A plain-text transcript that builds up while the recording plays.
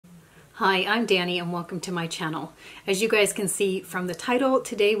Hi, I'm Danny and welcome to my channel. As you guys can see from the title,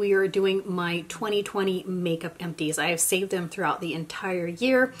 today we are doing my 2020 makeup empties. I have saved them throughout the entire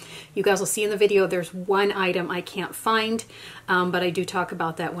year. You guys will see in the video there's one item I can't find, but I do talk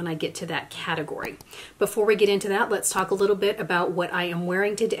about that when I get to that category. Before we get into that, let's talk a little bit about what I am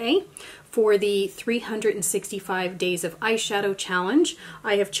wearing today. For the 365 Days of Eyeshadow Challenge,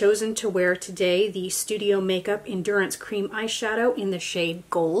 I have chosen to wear today the Studio Makeup Endurance Cream Eyeshadow in the shade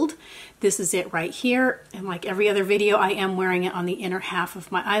Gold. This is it right here, and like every other video, I am wearing it on the inner half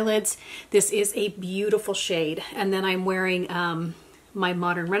of my eyelids. This is a beautiful shade. And then I'm wearing my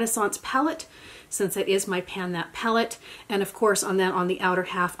Modern Renaissance palette, since it is my Pan That palette. And of course, on the outer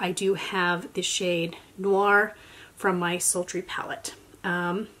half, I do have the shade Noir from my Sultry palette.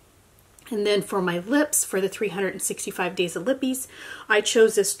 And then for my lips, for the 365 Days of Lippies, I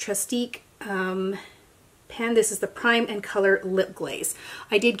chose this Trestique pen. This is the Prime and Color Lip Glaze.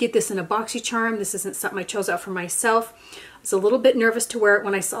 I did get this in a BoxyCharm. This isn't something I chose out for myself. I was a little bit nervous to wear it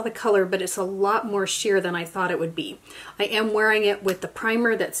when I saw the color, but it's a lot more sheer than I thought it would be. I am wearing it with the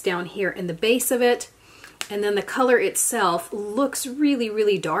primer that's down here in the base of it. And then the color itself looks really,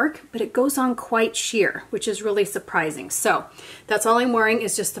 really dark, but it goes on quite sheer, which is really surprising. So that's all I'm wearing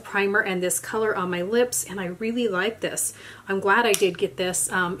is just the primer and this color on my lips, and I really like this. I'm glad I did get this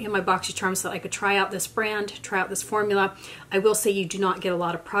in my BoxyCharm so that I could try out this brand, try out this formula. I will say you do not get a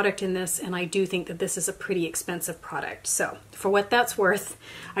lot of product in this, and I do think that this is a pretty expensive product. So for what that's worth,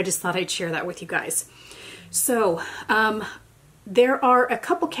 I just thought I'd share that with you guys. So, there are a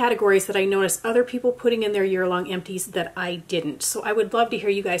couple categories that I noticed other people putting in their year-long empties that I didn't. So I would love to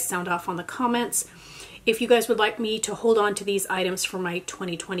hear you guys sound off on the comments if you guys would like me to hold on to these items for my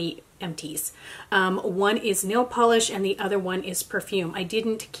 2020 empties. One is nail polish and the other one is perfume. I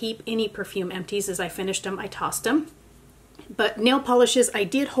didn't keep any perfume empties. As I finished them, I tossed them. But nail polishes, I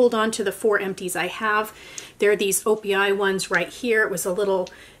did hold on to the 4 empties I have. There are these OPI ones right here. It was a little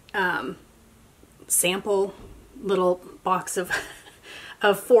sample little box of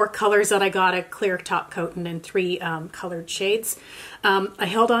 4 colors that I got, a clear top coat and then 3 colored shades. I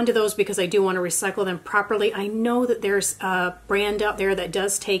held on to those because I do want to recycle them properly. I know that there's a brand out there that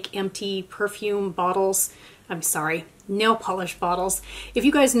does take empty perfume bottles, nail polish bottles. If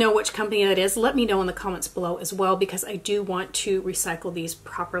you guys know which company that is, let me know in the comments below as well, because I do want to recycle these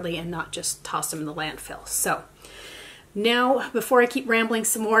properly and not just toss them in the landfill. So now, before I keep rambling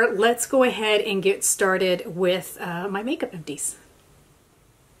some more, let's go ahead and get started with my makeup empties.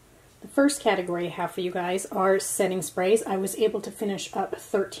 The first category I have for you guys are setting sprays. I was able to finish up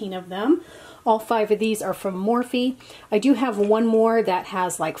 13 of them. All 5 of these are from Morphe. I do have one more that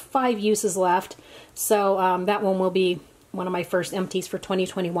has like 5 uses left, so that one will be one of my first empties for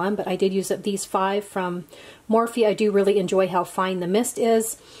 2021, but I did use up these 5 from Morphe. I do really enjoy how fine the mist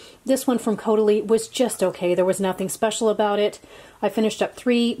is. This one from Caudalie was just okay. There was nothing special about it. I finished up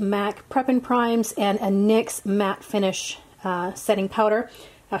 3 MAC Prep and Primes and a NYX Matte Finish setting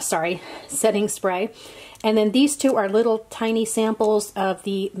spray. And then these 2 are little tiny samples of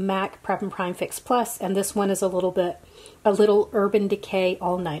the MAC Prep and Prime Fix Plus, and this one is a little Urban Decay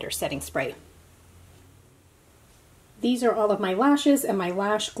All-Nighter setting spray. These are all of my lashes and my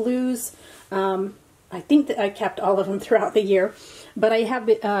lash glues. I think that I kept all of them throughout the year, but I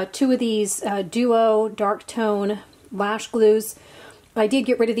have 2 of these Duo Dark Tone lash glues. I did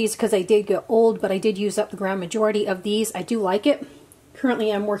get rid of these because I did get old, but I did use up the grand majority of these. I do like it.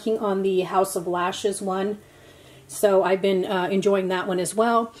 Currently I'm working on the House of Lashes one, so I've been enjoying that one as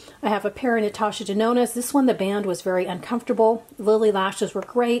well. I have a pair of Natasha Denona's. This one, the band was very uncomfortable. Lily lashes were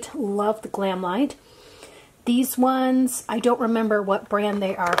great. Love the Glam Light. These ones, I don't remember what brand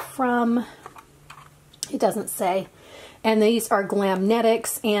they are from. It doesn't say. And these are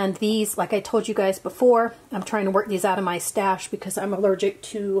Glamnetics, and these, like I told you guys before, I'm trying to work these out of my stash because I'm allergic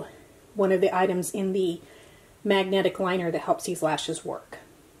to one of the items in the magnetic liner that helps these lashes work.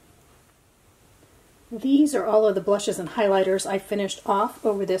 These are all of the blushes and highlighters I finished off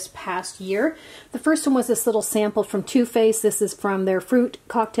over this past year. The first one was this little sample from Too Faced. This is from their Fruit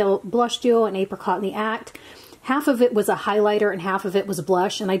Cocktail Blush Duo and Apricot in the Act. Half of it was a highlighter and half of it was a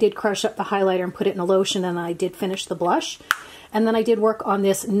blush, and I did crush up the highlighter and put it in a lotion, and I did finish the blush. And then I did work on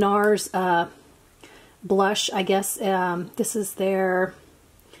this NARS blush, I guess. This is the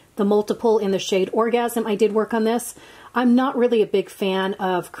multiple in the shade Orgasm. I did work on this. I'm not really a big fan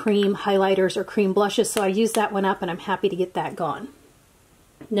of cream highlighters or cream blushes, so I used that one up and I'm happy to get that gone.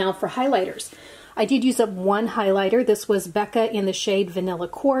 Now for highlighters. I did use up 1 highlighter. This was Becca in the shade Vanilla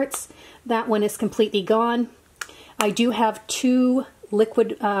Quartz. That one is completely gone. I do have 2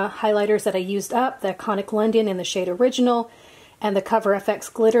 liquid highlighters that I used up, the Iconic London in the shade Original, and the Cover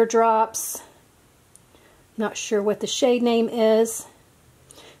FX Glitter Drops. Not sure what the shade name is.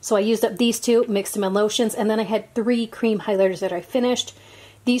 So I used up these two, mixed them in lotions, and then I had 3 cream highlighters that I finished.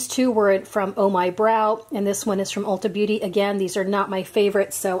 These two were from Oh My Brow, and this one is from Ulta Beauty. Again, these are not my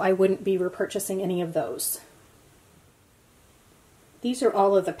favorites, so I wouldn't be repurchasing any of those. These are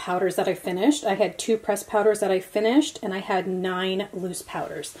all of the powders that I finished. I had 2 pressed powders that I finished, and I had 9 loose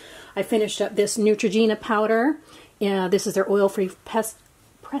powders. I finished up this Neutrogena powder. This is their oil-free pressed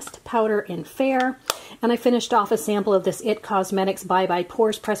powder in Fair. And I finished off a sample of this It Cosmetics Bye Bye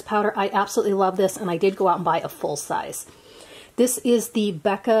Pores pressed powder. I absolutely love this, and I did go out and buy a full size. This is the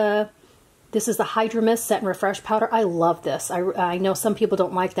this is the Hydra Mist Set and Refresh powder. I love this. I know some people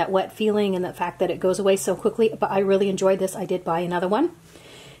don't like that wet feeling and the fact that it goes away so quickly, but I really enjoyed this. I did buy another one.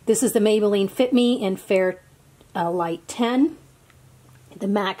 This is the Maybelline Fit Me in Fair Light 10. The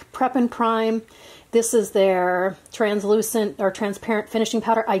MAC Prep and Prime. This is their translucent or transparent finishing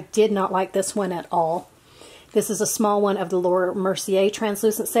powder. I did not like this one at all. This is a small one of the Laura Mercier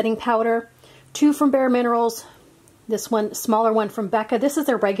translucent setting powder. 2 from Bare Minerals. This one, smaller one from Becca. This is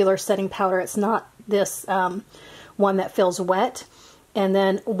their regular setting powder. It's not this one that feels wet. And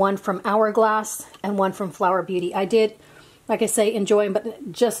then 1 from Hourglass and 1 from Flower Beauty. I did, like I say, enjoy them,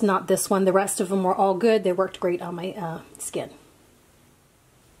 but just not this one. The rest of them were all good. They worked great on my skin.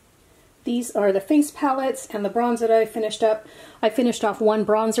 These are the face palettes and the bronzer that I finished up. I finished off 1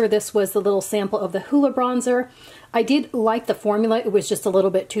 bronzer. This was the little sample of the Hoola bronzer. I did like the formula. It was just a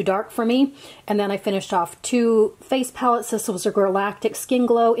little bit too dark for me. And then I finished off 2 face palettes. This was a Galactic Skin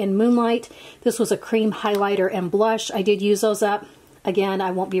Glow in Moonlight. This was a cream highlighter and blush. I did use those up. Again,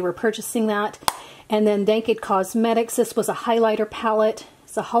 I won't be repurchasing that. And then Naked Cosmetics. This was a highlighter palette.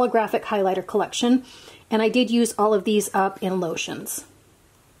 It's a holographic highlighter collection. And I did use all of these up in lotions.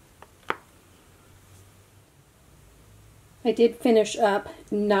 I did finish up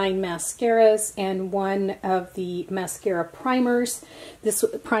 9 mascaras and 1 of the mascara primers. This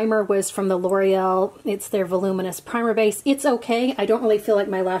primer was from the L'Oreal. It's their voluminous primer base. It's okay. I don't really feel like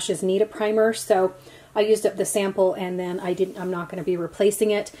my lashes need a primer, so I used up the sample and then I'm not going to be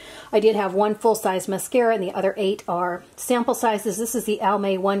replacing it. I did have 1 full-size mascara and the other 8 are sample sizes. This is the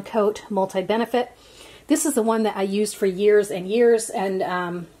Almay One Coat Multi-Benefit. This is the one that I used for years and years,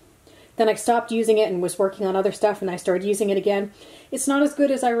 and then I stopped using it and was working on other stuff, and I started using it again. It's not as good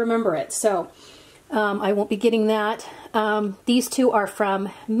as I remember it, so I won't be getting that. These 2 are from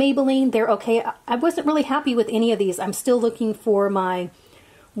Maybelline. They're okay. I wasn't really happy with any of these. I'm still looking for my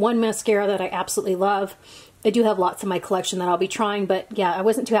 1 mascara that I absolutely love. I do have lots in my collection that I'll be trying, but yeah, I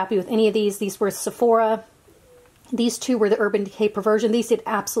wasn't too happy with any of these. These were Sephora. These 2 were the Urban Decay Perversion. These did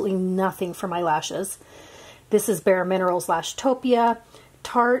absolutely nothing for my lashes. This is Bare Minerals Lashtopia.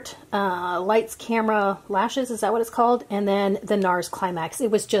 Tarte Lights Camera Lashes, is that what it's called? And then the NARS Climax.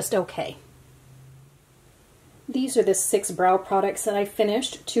 It was just okay. These are the 6 brow products that I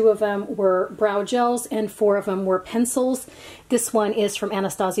finished. 2 of them were brow gels and 4 of them were pencils. This one is from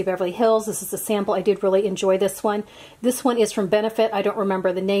Anastasia Beverly Hills. This is a sample. I did really enjoy this one. This one is from Benefit. I don't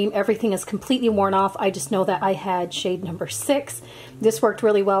remember the name. Everything is completely worn off. I just know that I had shade number 6. This worked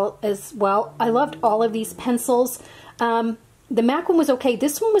really well as well. I loved all of these pencils. The MAC one was okay.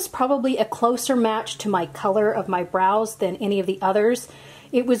 This one was probably a closer match to my color of my brows than any of the others.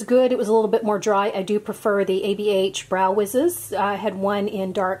 It was good. It was a little bit more dry. I do prefer the ABH Brow Whizzes. I had 1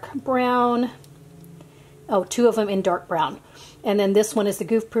 in dark brown. Oh, 2 of them in dark brown. And then this one is the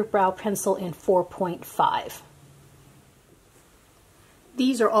Goof Proof Brow Pencil in 4.5.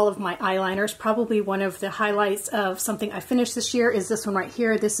 These are all of my eyeliners. Probably one of the highlights of something I finished this year is this one right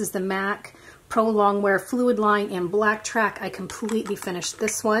here. This is the MAC Pro Longwear Fluid Line in Black Track. I completely finished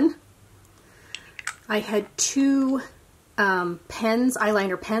this one. I had 2 pens,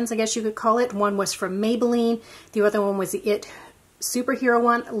 eyeliner pens, I guess you could call it. One was from Maybelline. The other one was the It Superhero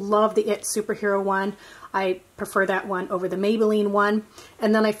one. Love the It Superhero one. I prefer that one over the Maybelline one.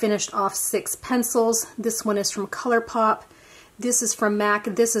 And then I finished off 6 pencils. This one is from ColourPop. This is from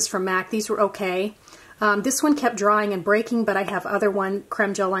MAC. This is from MAC. These were okay. This one kept drying and breaking, but I have other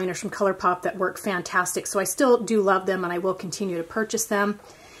creme gel liners from ColourPop that work fantastic. So I still do love them, and I will continue to purchase them.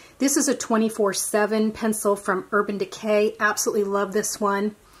 This is a 24/7 pencil from Urban Decay. Absolutely love this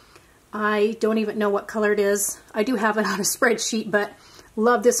one. I don't even know what color it is. I do have it on a spreadsheet, but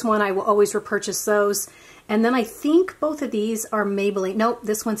love this one. I will always repurchase those. And then I think both of these are Maybelline. Nope,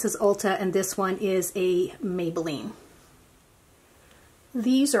 this one says Ulta, and this one is a Maybelline.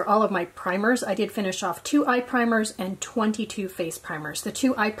 These are all of my primers. I did finish off 2 eye primers and 22 face primers. The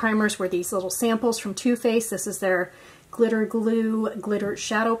 2 eye primers were these little samples from Too Faced. This is their Glitter Glue Glitter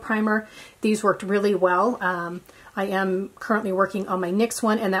Shadow Primer. These worked really well. I am currently working on my NYX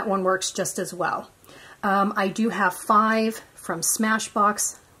one, and that one works just as well. I do have 5 from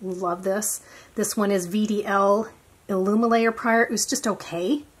Smashbox. Love this. This one is VDL Illuminator Primer. It was just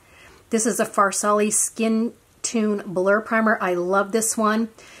okay. This is a Farsali Skin Tune Blur Primer. I love this one.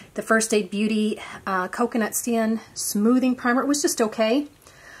 The First Aid Beauty Coconut Skin Smoothing Primer. It was just okay.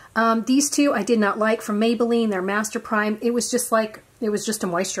 These two I did not like from Maybelline, their Master Prime. It was just a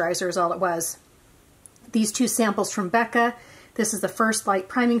moisturizer is all it was. These 2 samples from Becca. This is the First Light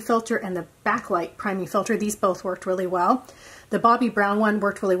Priming Filter and the Backlight Priming Filter. These both worked really well. The Bobbi Brown one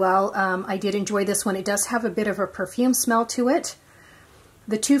worked really well. I did enjoy this one. It does have a bit of a perfume smell to it.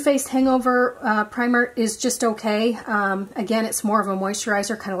 The Too Faced Hangover Primer is just okay. Again, it's more of a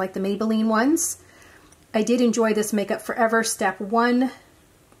moisturizer, kind of like the Maybelline ones. I did enjoy this Makeup Forever Step 1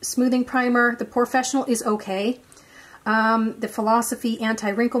 Smoothing Primer. The Professional is okay. The Philosophy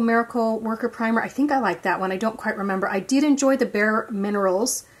Anti-Wrinkle Miracle Worker Primer, I think I like that one. I don't quite remember. I did enjoy the Bare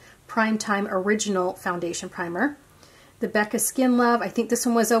Minerals Primetime Original Foundation Primer. The Becca Skin Love, I think this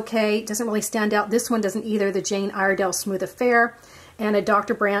one was okay. It doesn't really stand out. This one doesn't either. The Jane Iredale Smooth Affair. And a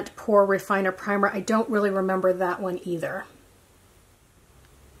Dr. Brandt Pore Refiner Primer. I don't really remember that one either.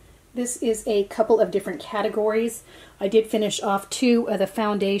 This is a couple of different categories. I did finish off 2 of the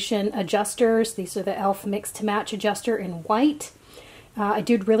foundation adjusters. These are the e.l.f. Mix to Match Adjuster in white. I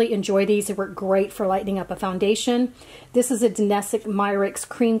did really enjoy these. They work great for lightening up a foundation. This is a Danesic Myrix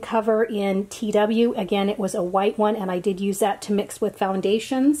Cream Cover in TW. Again, it was a white one, and I did use that to mix with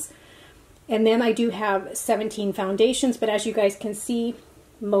foundations. And then I do have 17 foundations, but as you guys can see,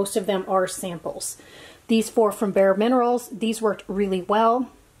 most of them are samples. These 4 from Bare Minerals, these worked really well.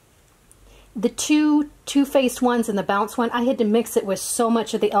 The 2 Too Faced ones and the Bounce one, I had to mix it with so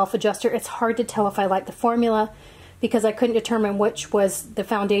much of the e.l.f. adjuster. It's hard to tell if I like the formula because I couldn't determine which was the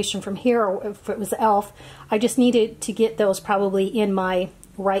foundation from here or if it was e.l.f. I just needed to get those probably in my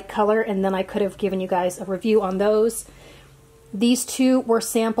right color, and then I could have given you guys a review on those. These 2 were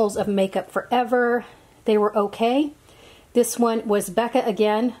samples of Makeup Forever. They were okay. This one was Becca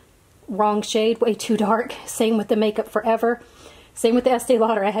again. Wrong shade, way too dark. Same with the Makeup Forever. Same with the Estee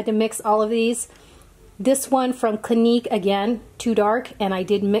Lauder. I had to mix all of these. This one from Clinique, again, too dark, and I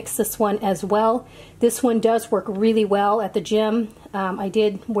did mix this one as well. This one does work really well at the gym. I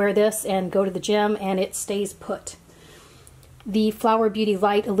did wear this and go to the gym, and it stays put. The Flower Beauty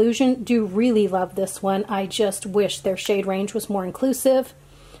Light Illusion, do really love this one. I just wish their shade range was more inclusive.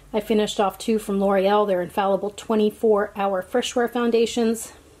 I finished off 2 from L'Oreal, their Infallible 24-Hour Fresh Wear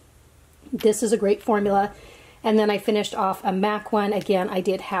Foundations. This is a great formula. And then I finished off a MAC one. Again, I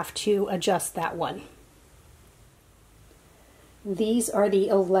did have to adjust that one. These are the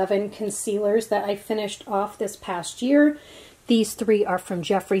 11 concealers that I finished off this past year. These 3 are from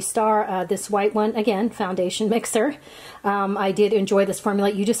Jeffree Star. This white one, again, foundation mixer. I did enjoy this formula.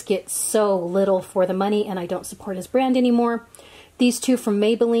 You just get so little for the money, and I don't support his brand anymore. These 2 from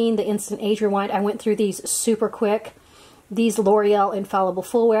Maybelline, the Instant Age Rewind. I went through these super quick. These L'Oreal Infallible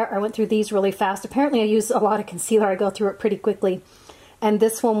Full Wear, I went through these really fast. Apparently I use a lot of concealer. I go through it pretty quickly. And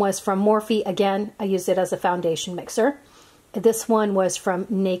this one was from Morphe. Again, I used it as a foundation mixer. This one was from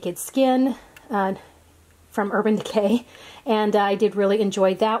Naked Skin, from Urban Decay. And I did really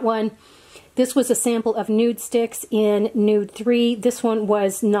enjoy that one. This was a sample of Nude Sticks in Nude 3. This one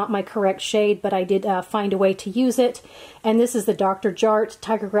was not my correct shade, but I did find a way to use it. And this is the Dr. Jart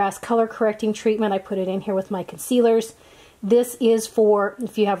Tiger Grass Color Correcting Treatment. I put it in here with my concealers. This is for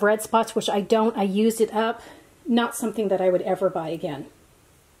if you have red spots, which I don't. I used it up. Not something that I would ever buy again.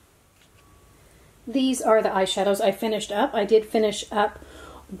 These are the eyeshadows I finished up. I did finish up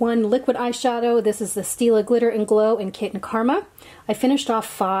 1 liquid eyeshadow. This is the Stila Glitter and Glow in Kitten Karma. I finished off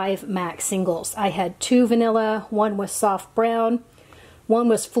 5 MAC singles. I had 2 vanilla, 1 was soft brown, 1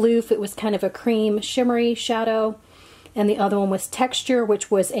 was floof. It was kind of a cream shimmery shadow, and the other one was texture,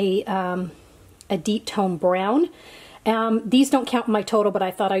 which was a deep tone brown. These don't count in my total, but I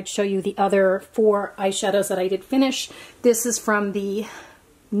thought I'd show you the other 4 eyeshadows that I did finish. This is from the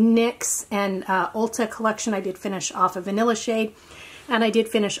NYX and Ulta collection. I did finish off a vanilla shade, and I did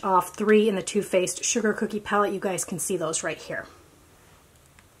finish off 3 in the Too Faced Sugar Cookie palette. You guys can see those right here.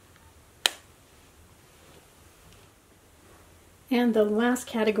 And the last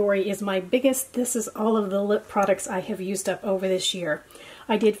category is my biggest. This is all of the lip products I have used up over this year.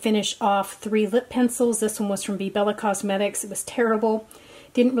 I did finish off 3 lip pencils. This one was from Be Bella Cosmetics. It was terrible.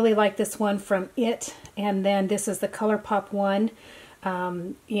 Didn't really like this one from It. And then this is the ColourPop one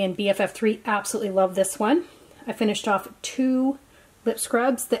in BFF3. Absolutely love this one. I finished off 2 lip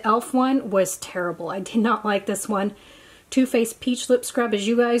scrubs. The e.l.f. one was terrible. I did not like this one. Too Faced Peach Lip Scrub. As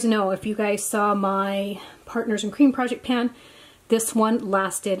you guys know, if you guys saw my Partners in Cream project pan, this one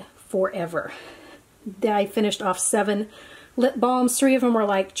lasted forever. I finished off 7 lip balms. 3 of them were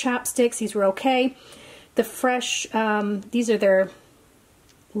like chapsticks. These were okay. The Fresh, these are their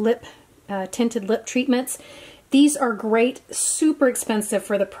lip tinted lip treatments. These are great, super expensive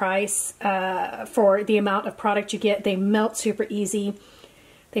for the price, for the amount of product you get. They melt super easy.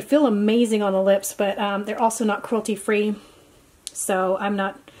 They feel amazing on the lips, but they're also not cruelty free. So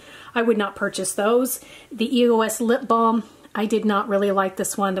I would not purchase those. The EOS lip balm, I did not really like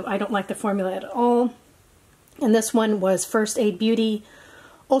this one. I don't like the formula at all. And this one was First Aid Beauty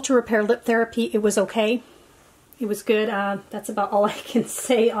Ultra Repair Lip Therapy. It was okay. It was good. That's about all I can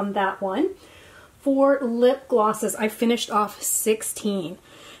say on that one. For lip glosses, I finished off 16.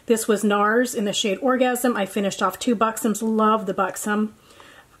 This was NARS in the shade Orgasm. I finished off 2 Buxoms. Love the Buxom.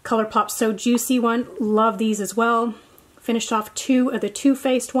 ColourPop So Juicy one. Love these as well. Finished off 2 of the Too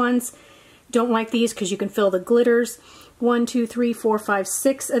Faced ones. Don't like these because you can feel the glitters. 1, 2, 3, 4, 5,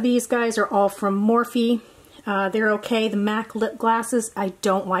 6 of these guys are all from Morphe. They're okay. The MAC lip glasses, I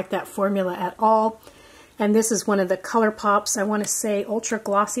don't like that formula at all. And this is one of the ColourPops, I want to say Ultra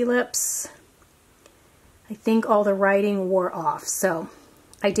Glossy Lips. I think all the writing wore off, so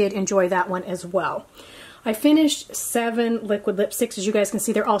I did enjoy that one as well. I finished 7 liquid lipsticks. As you guys can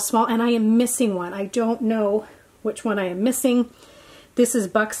see, they're all small, and I am missing one. I don't know which one I am missing. This is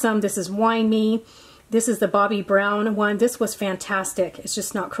Buxom. This is Wine Me. This is the Bobbi Brown one. This was fantastic. It's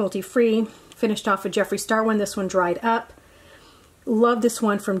just not cruelty-free. Finished off a Jeffree Star one. This one dried up. Love this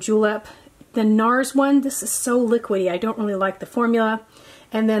one from Julep. The NARS one, this is so liquidy. I don't really like the formula.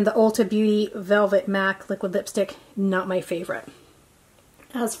 And then the Ulta Beauty Velvet MAC liquid lipstick, not my favorite.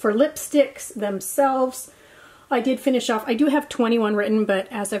 As for lipsticks themselves, I did finish off, I do have 21 written, but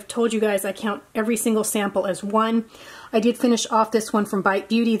as I've told you guys, I count every single sample as one. I did finish off this one from Bite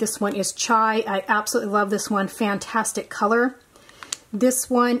Beauty. This one is Chai. I absolutely love this one. Fantastic color. This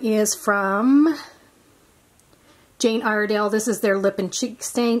one is from Jane Iredale. This is their Lip and Cheek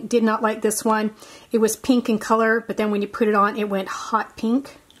Stain. Did not like this one. It was pink in color, but then when you put it on, it went hot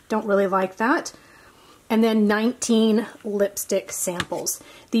pink. Don't really like that. And then 19 lipstick samples.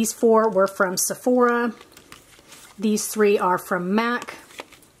 These 4 were from Sephora. These 3 are from MAC.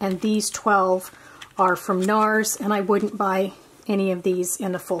 And these 12 are from NARS. And I wouldn't buy any of these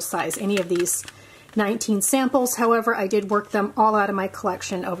in the full size, any of these 19 samples. However, I did work them all out of my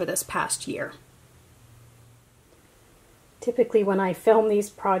collection over this past year. Typically when I film these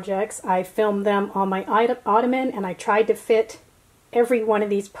projects, I film them on my ottoman, and I tried to fit every one of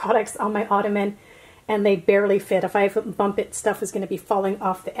these products on my ottoman, and they barely fit. If I bump it, stuff is going to be falling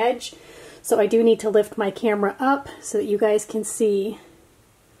off the edge. So I do need to lift my camera up so that you guys can see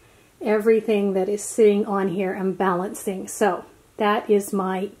everything that is sitting on here and balancing. So that is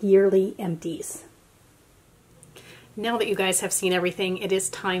my yearly empties. Now that you guys have seen everything, it is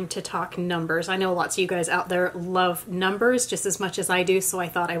time to talk numbers. I know lots of you guys out there love numbers just as much as I do, so I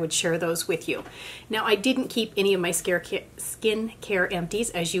thought I would share those with you. Now, I didn't keep any of my skincare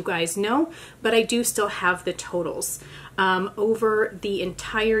empties, as you guys know, but I do still have the totals. Over the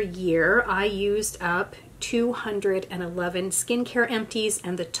entire year, I used up 211 skincare empties,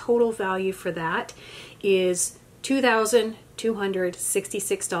 and the total value for that is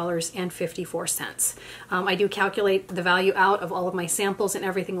 $2,266.54. I do calculate the value out of all of my samples and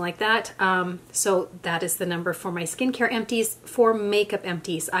everything like that. So that is the number for my skincare empties. For makeup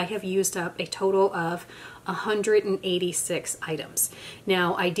empties, I have used up a total of 186 items.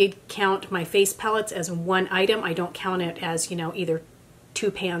 Now, I did count my face palettes as one item. I don't count it as, you know, either 2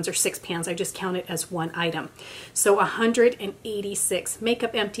 pans or 6 pans. I just count it as one item. So 186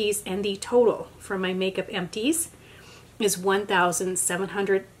 makeup empties, and the total for my makeup empties is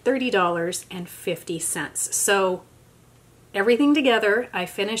 $1,730.50. So everything together, I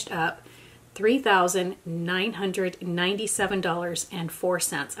finished up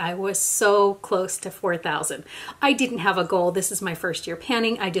 $3,997.04. I was so close to $4,000. I didn't have a goal. This is my first year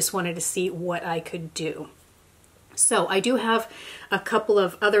panning. I just wanted to see what I could do. So I do have a couple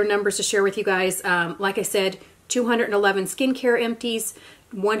of other numbers to share with you guys. Like I said, 211 skincare empties,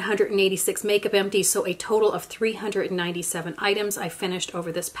 186 makeup empties, so a total of 397 items I finished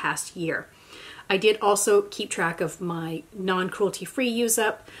over this past year. I did also keep track of my non-cruelty free use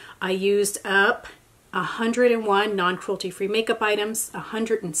up. I used up 101 non-cruelty free makeup items,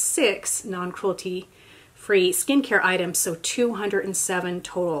 106 non-cruelty free skincare items, so 207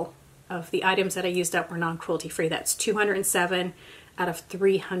 total of the items that I used up were non-cruelty free. That's 207 out of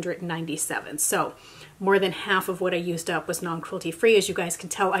 397. So more than half of what I used up was non-cruelty free. As you guys can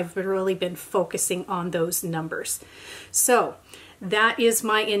tell, I've really been focusing on those numbers. So that is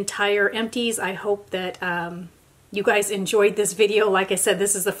my entire empties. I hope that you guys enjoyed this video. Like I said,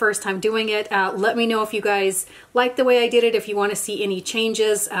 this is the first time doing it. Let me know if you guys like the way I did it, if you want to see any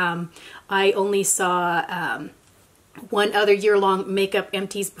changes. I only saw one other year-long makeup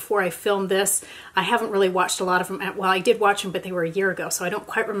empties before I filmed this. I haven't really watched a lot of them. Well, I did watch them, but they were a year ago, so I don't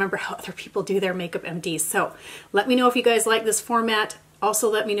quite remember how other people do their makeup empties. So let me know if you guys like this format. Also,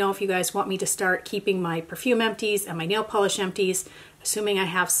 let me know if you guys want me to start keeping my perfume empties and my nail polish empties, assuming I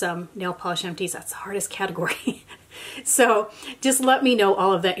have some nail polish empties. That's the hardest category. So just let me know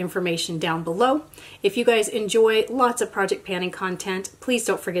all of that information down below. If you guys enjoy lots of project panning content, please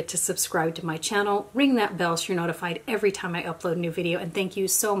don't forget to subscribe to my channel. Ring that bell so you're notified every time I upload a new video. And thank you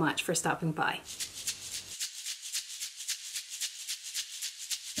so much for stopping by.